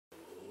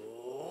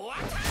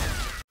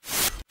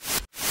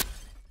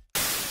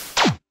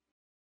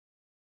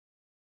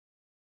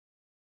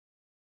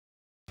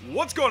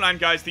What's going on,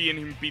 guys? The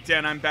Indian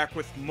Beatdown. I'm back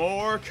with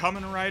more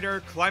Kamen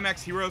Rider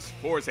Climax Heroes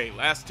Fourze.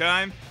 Last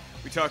time,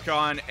 we took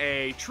on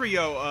a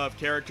trio of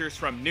characters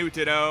from New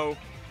Ditto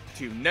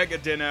to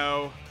Nega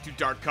Dino to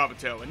Dark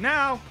Kabuto. And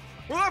now,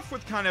 we're left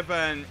with kind of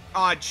an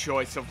odd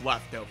choice of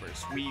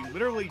leftovers. We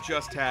literally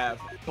just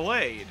have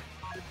Blade,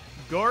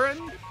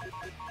 Goran,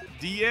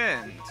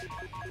 Diend,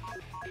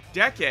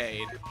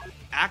 Decade,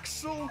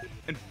 Axel,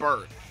 and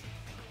Birth.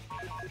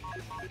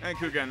 And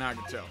Kuuga and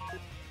Agito.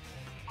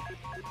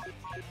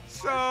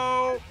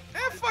 So,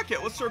 fuck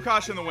it. Let's throw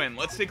caution in the wind.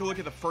 Let's take a look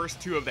at the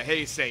first two of the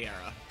Heisei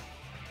era.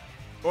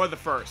 Or the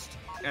first,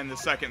 and the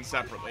second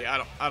separately.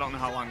 I don't know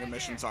how long the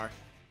missions are.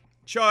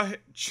 Chohan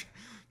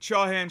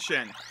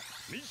Shin.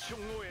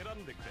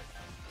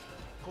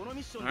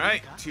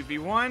 Alright,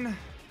 2v1.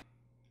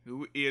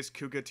 Who is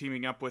Kuuga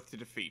teaming up with to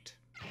defeat?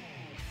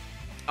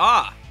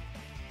 Ah!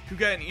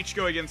 Kuuga and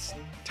Ichigo against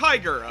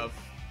Tiger of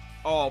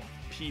all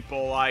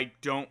people I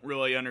don't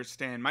really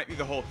understand. Might be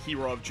the whole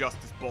hero of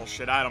justice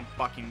bullshit. I don't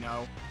fucking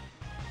know.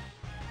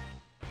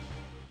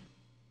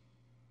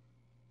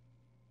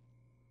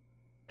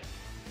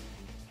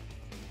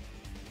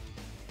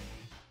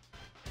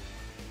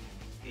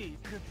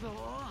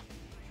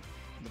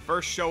 The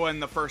first Showa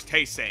and the first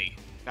Heisei.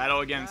 Battle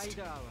against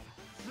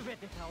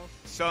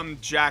some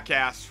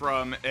jackass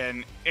from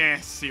an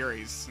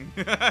series.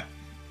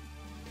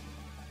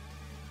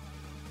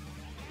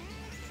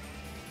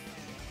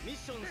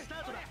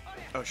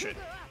 Oh shit.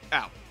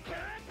 Ow.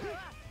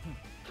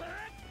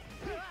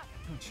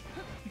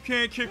 You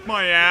can't kick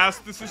my ass.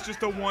 This is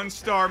just a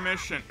 1-star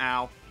mission.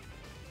 Ow.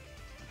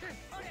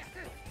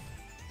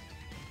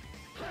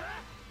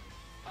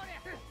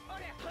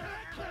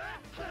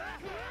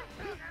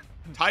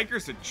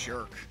 Tiger's a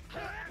jerk.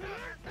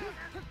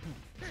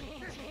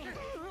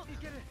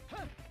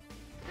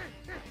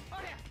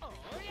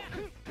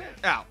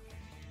 Ow.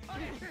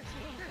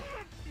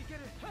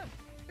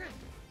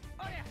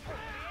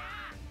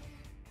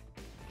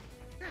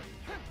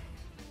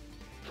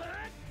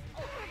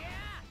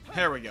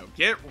 There we go.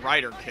 Get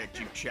Rider kicked,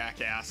 you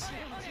jackass.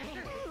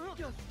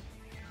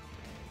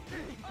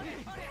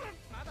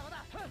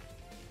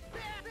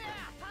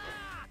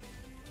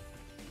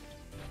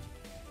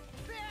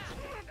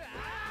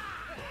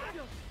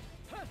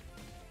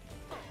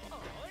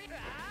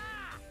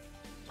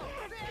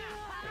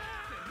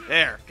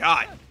 There,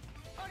 God.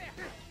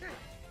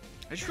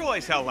 I just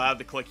realized how loud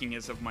the clicking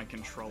is of my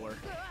controller.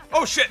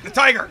 Oh shit, the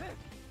tiger!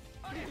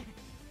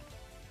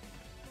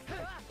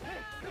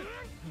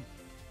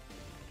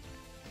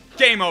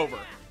 Game over.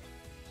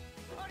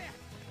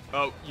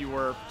 Oh, you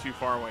were too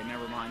far away.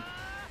 Never mind.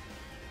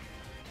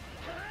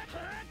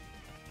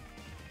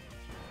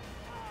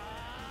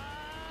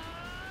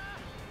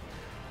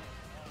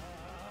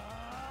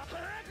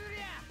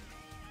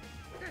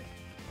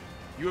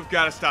 You have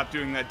got to stop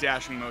doing that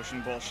dashing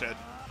motion bullshit.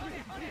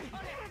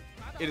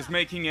 It is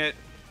making it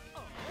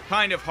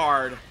kind of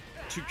hard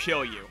to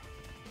kill you.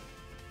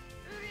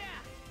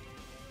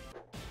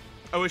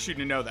 I wish you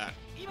to know that.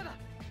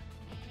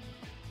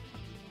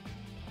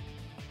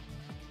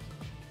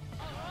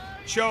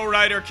 Show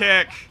Rider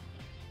kick.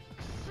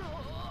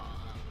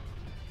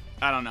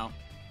 I don't know.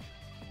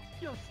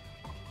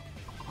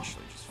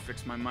 Actually, just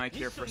fix my mic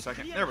here for a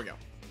second. There we go.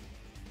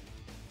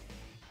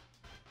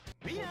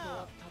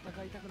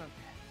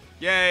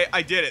 Yay,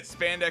 I did it.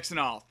 Spandex and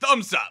all.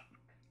 Thumbs up.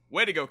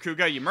 Way to go,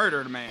 Kuuga. You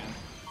murdered a man.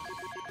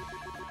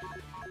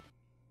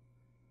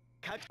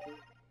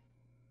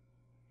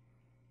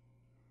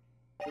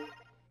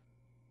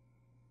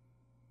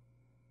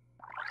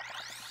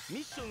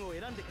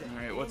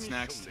 Alright, what's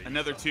next?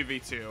 Another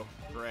 2v2.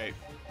 Great.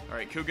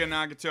 Alright, Kuuga and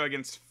Agito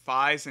against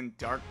Fourze and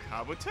Dark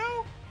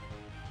Kabuto?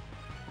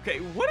 Okay,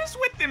 what is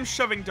with them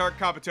shoving Dark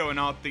Kabuto in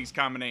all these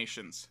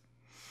combinations?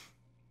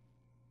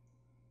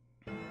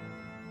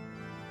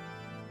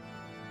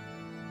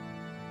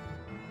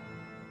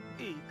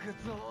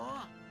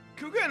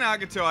 Kuuga and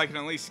Agito I can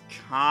at least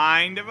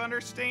kind of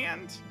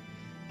understand.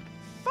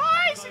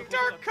 Fourze and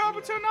Dark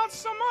Kabuto not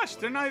so much.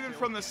 They're not even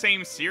from the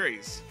same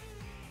series.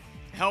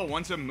 Hell,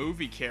 one's a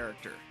movie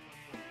character.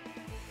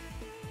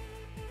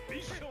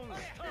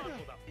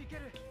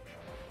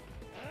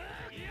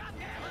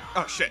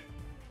 Oh, shit.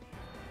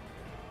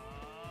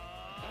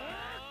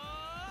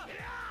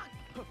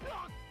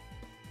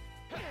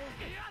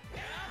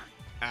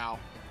 Ow. I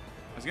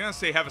was gonna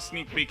say have a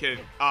sneak peek at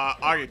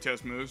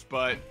Agito's moves,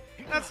 but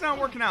that's not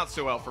working out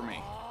so well for me.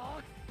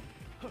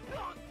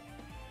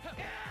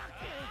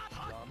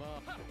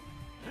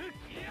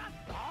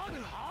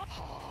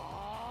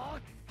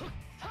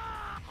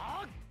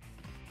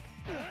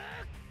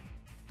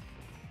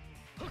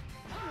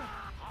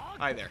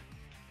 Hi there.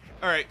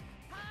 Alright.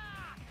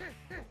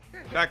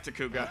 Back to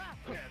Kuuga.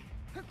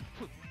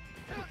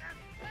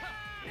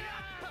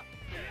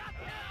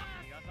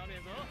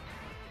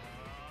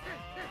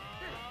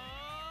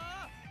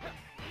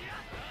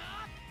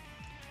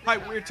 Hi,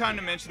 weird time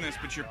to mention this,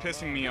 but you're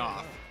pissing me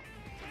off.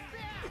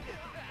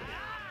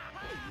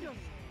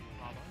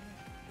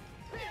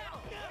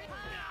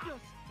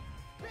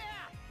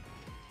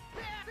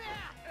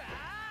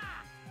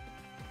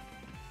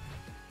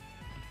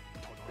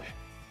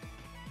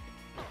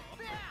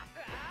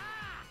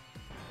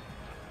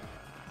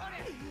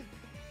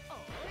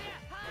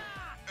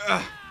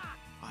 Ugh.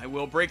 I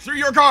will break through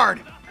your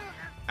guard!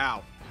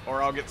 Ow.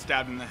 Or I'll get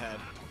stabbed in the head.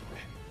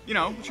 You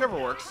know, whichever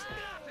works.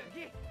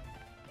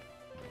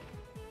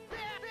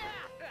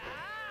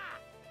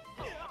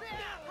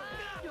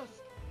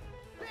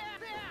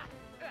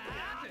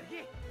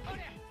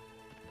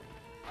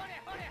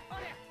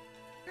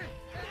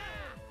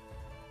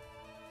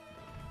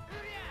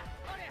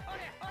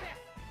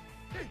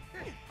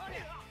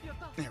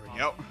 There we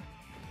go.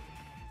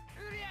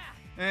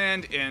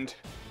 And end.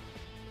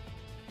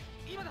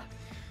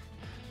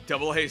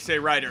 Double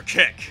Heisei Rider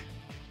kick.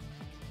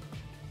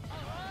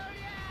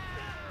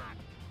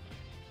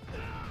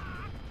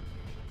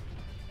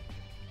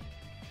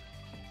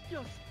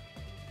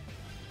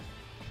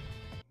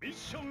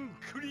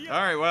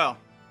 Alright, well.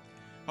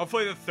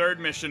 Hopefully the third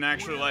mission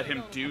actually let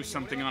him do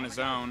something on his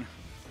own.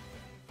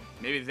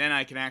 Maybe then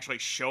I can actually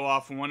show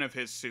off one of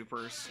his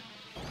supers.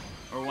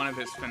 Or one of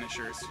his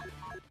finishers.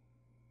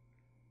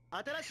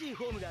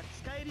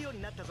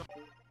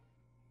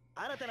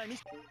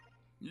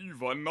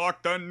 You've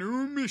unlocked a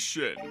new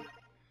mission.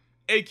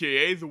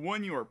 AKA the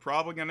one you are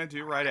probably gonna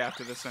do right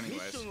after this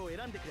anyways.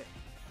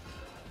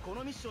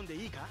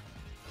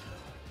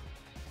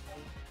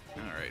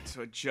 Alright,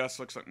 so it just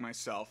looks like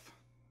myself.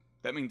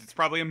 That means it's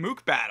probably a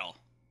Mook battle.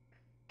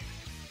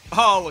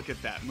 Oh, look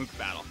at that, Mook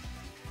battle.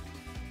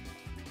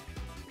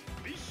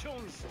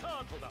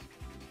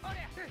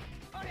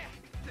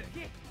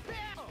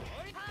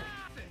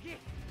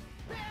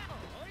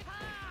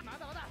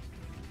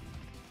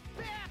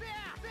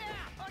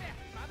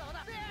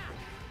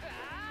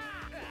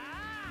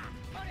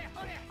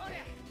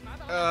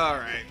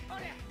 Alright.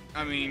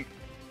 I mean,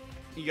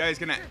 you guys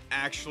gonna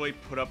actually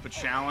put up a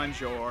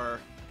challenge, or...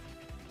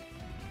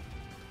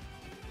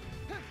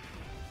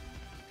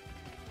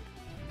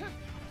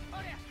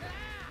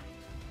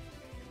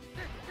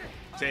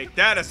 Take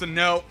that as a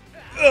no.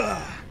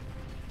 Ugh.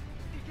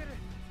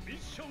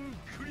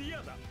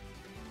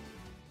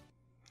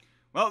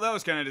 Well, that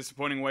was kind of a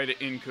disappointing way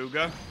to end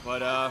Kuuga,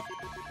 but at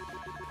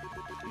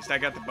least I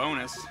got the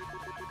bonus.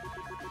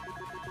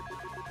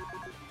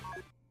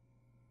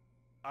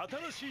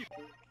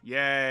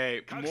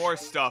 Yay, more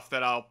stuff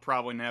that I'll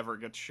probably never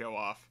get to show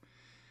off.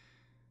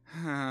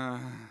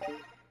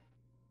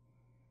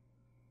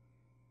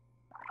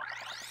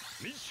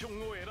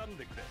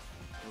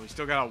 We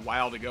still got a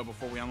while to go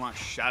before we unlock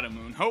Shadow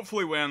Moon.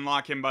 Hopefully we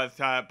unlock him by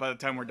the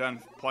time we're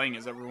done playing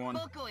as everyone.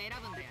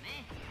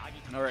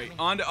 Alright,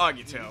 on to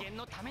Agito.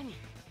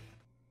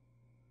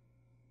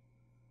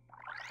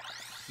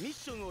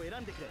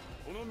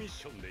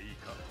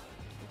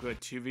 Good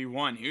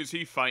 2v1. Who's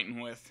he fighting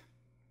with?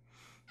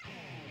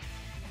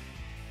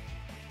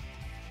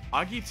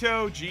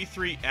 Agito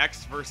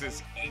G3X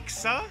versus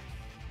Ixa?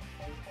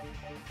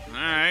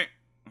 Alright,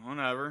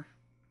 whatever.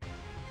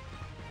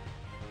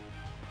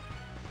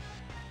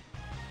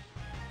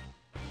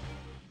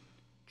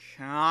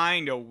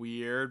 Kinda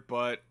weird,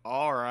 but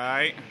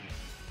alright.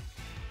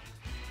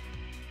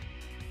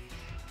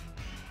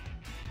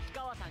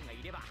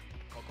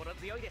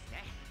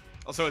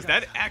 Also, is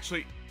that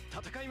actually...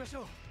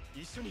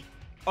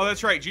 Oh,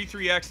 that's right.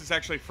 G3X is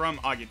actually from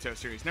Agito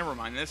series. Never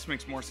mind. This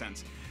makes more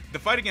sense. The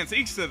fight against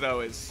Ixa, though,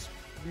 is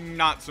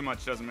not so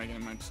much. Doesn't make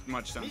any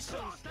much sense.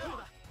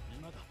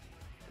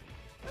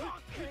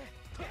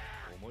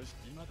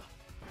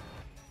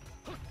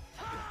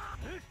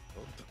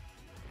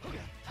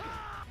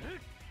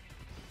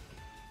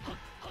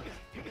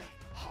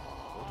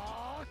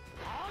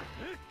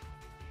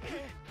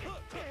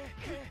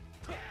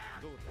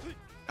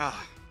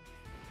 Ah.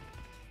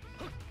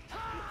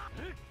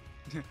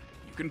 You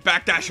can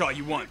backdash all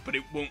you want, but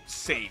it won't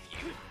save you.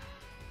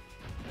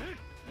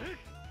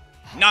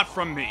 Not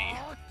from me.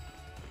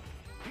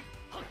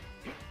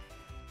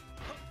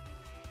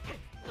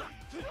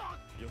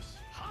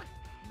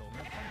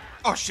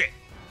 Oh shit.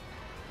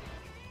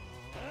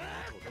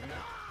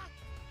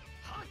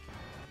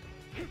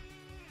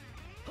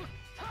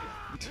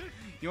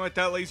 You know what,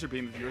 that laser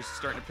beam of yours is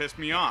starting to piss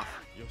me off.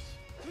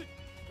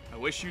 I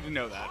wish you to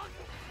know that.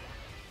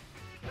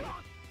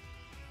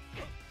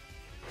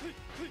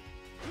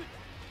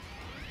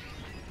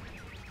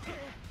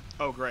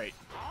 Oh, great.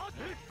 God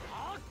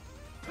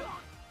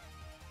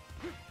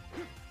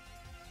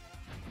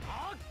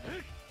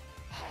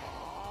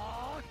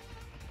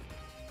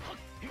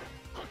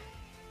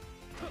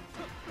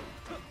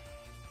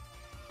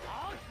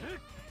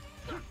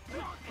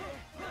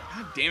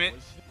damn it.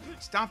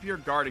 Stop your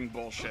guarding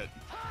bullshit.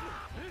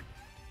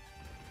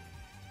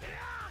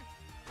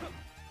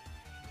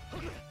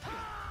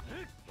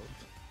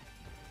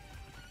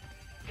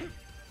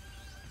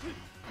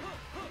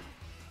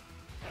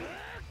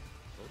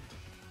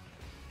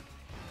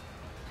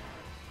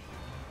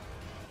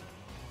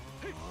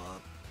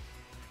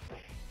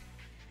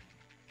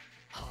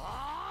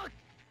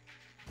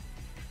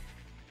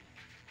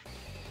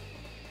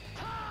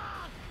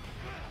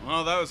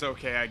 Well, that was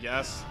okay, I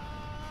guess.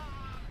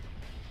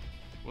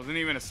 Wasn't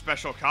even a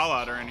special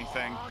call-out or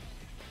anything.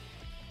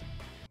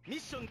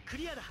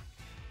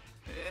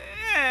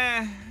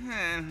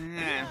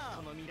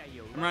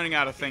 I'm running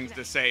out of things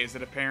to say, is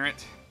it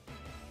apparent?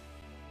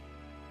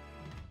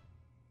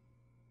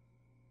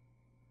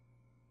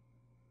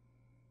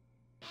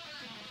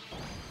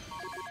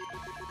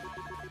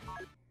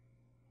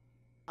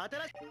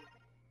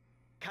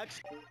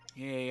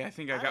 Yay, I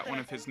think I got one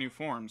of his new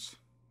forms.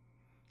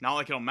 Not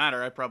like it'll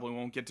matter, I probably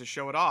won't get to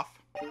show it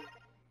off.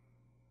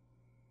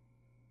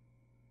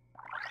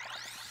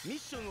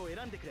 Alright.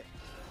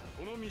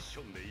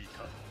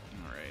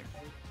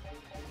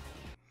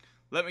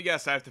 Let me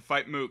guess, I have to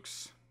fight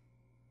Mooks.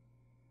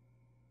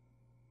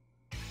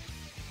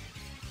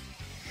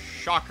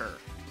 Shocker.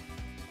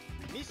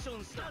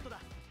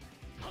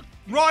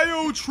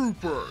 Ryo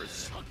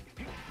Troopers!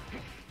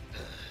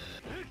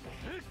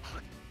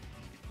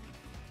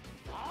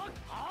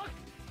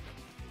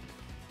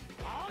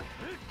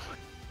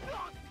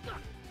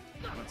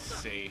 Let's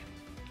see.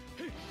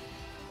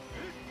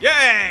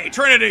 Yay!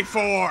 Trinity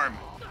form!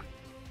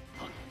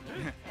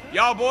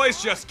 Y'all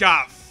boys just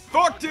got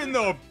fucked in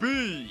the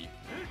bee!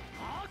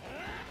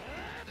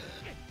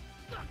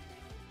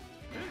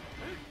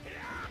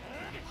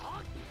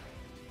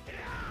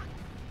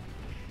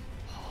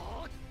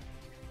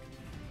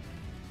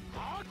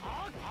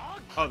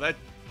 Oh, that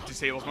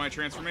disables my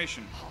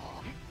transformation.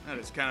 That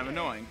is kind of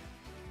annoying.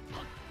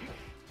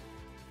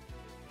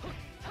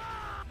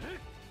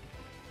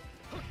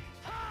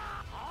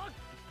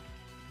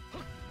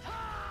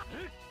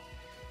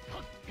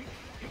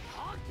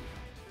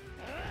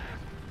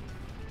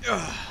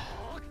 Ugh.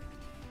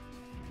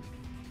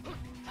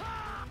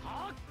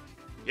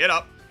 Get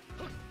up.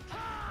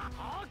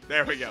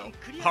 There we go.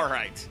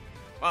 Alright.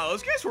 Wow,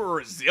 those guys were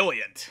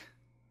resilient.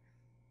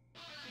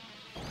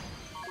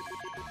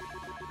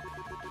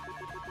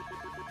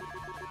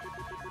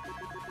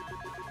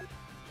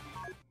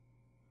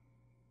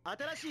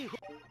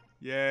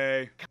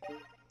 Yay.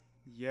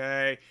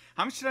 Yay.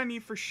 How much did I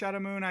need for Shadow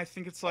Moon? I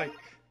think it's like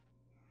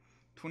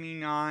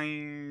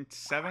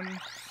 29.7?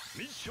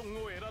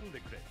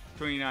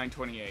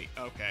 29.28.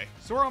 Okay.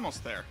 So we're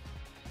almost there.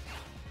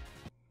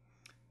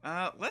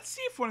 Let's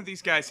see if one of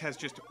these guys has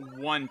just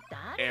one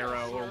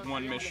arrow or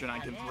one mission I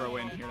can throw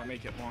in here to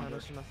make it longer.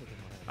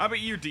 How about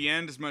you,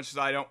 Diend, as much as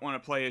I don't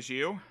want to play as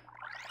you?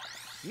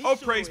 Oh,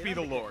 praise be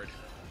the Lord.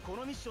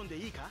 Alright,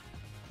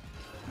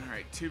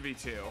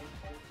 2v2.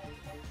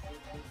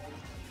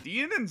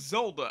 Diend and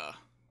Zolda.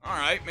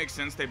 Alright, makes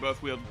sense. They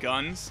both wield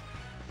guns.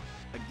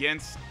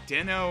 Against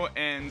Deno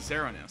and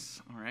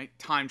Zeronis. Alright,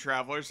 time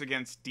travelers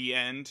against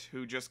Diend,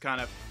 who just kind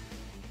of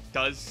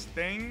does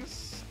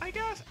things, I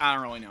guess? I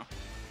don't really know.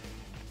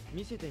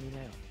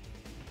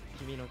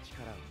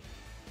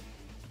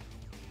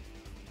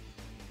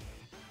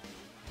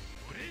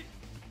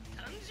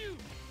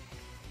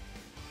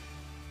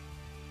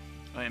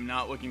 I am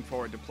not looking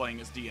forward to playing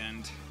as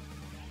Diend.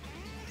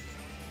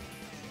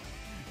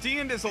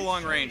 Diend is a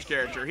long-range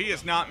character. He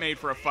is not made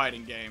for a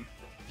fighting game.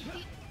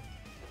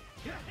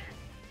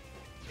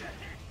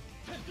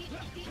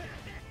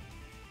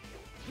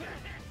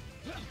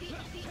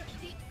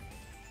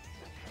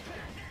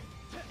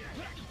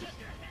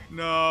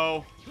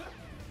 No.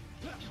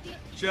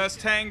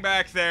 Just hang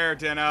back there,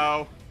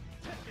 Deno.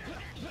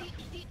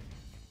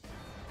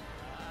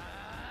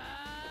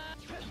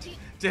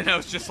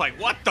 Deno's just like,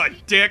 what the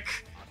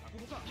dick?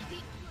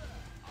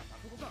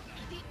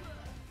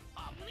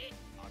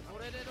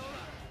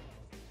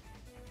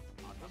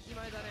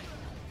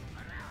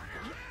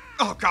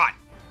 Oh, God.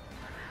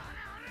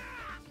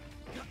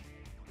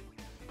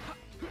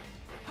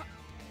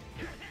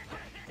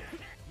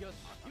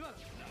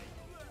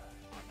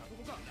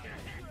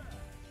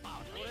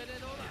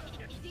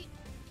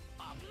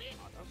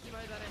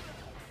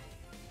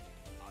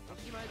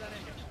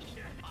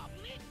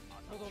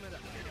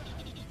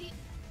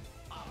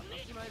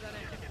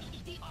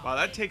 Wow,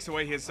 that takes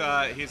away his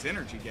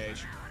energy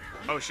gauge.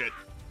 Oh, shit.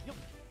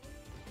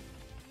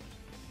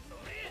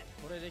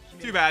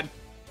 Too bad.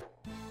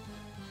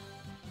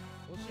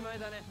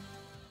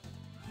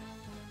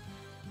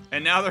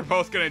 And now they're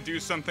both gonna do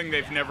something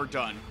they've never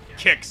done.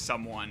 Kick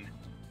someone.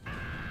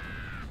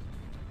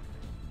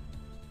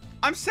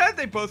 I'm sad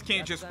they both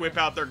can't just whip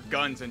out their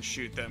guns and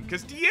shoot them,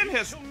 because Diend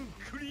has,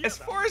 as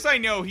far as I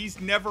know, he's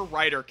never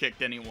rider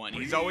kicked anyone.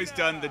 He's always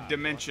done the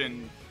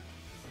dimension,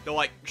 the,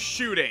 like,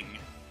 shooting.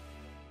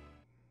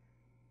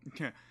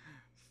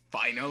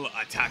 Final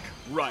attack,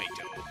 right.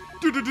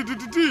 End.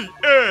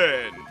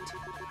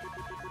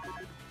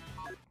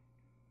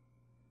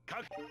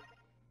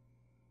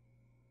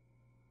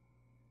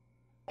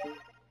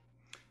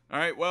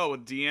 Alright, well,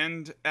 with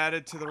Diend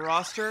added to the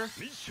roster,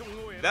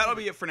 that'll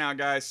be it for now,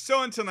 guys.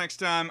 So until next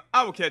time,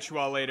 I will catch you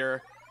all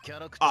later.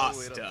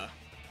 Hasta.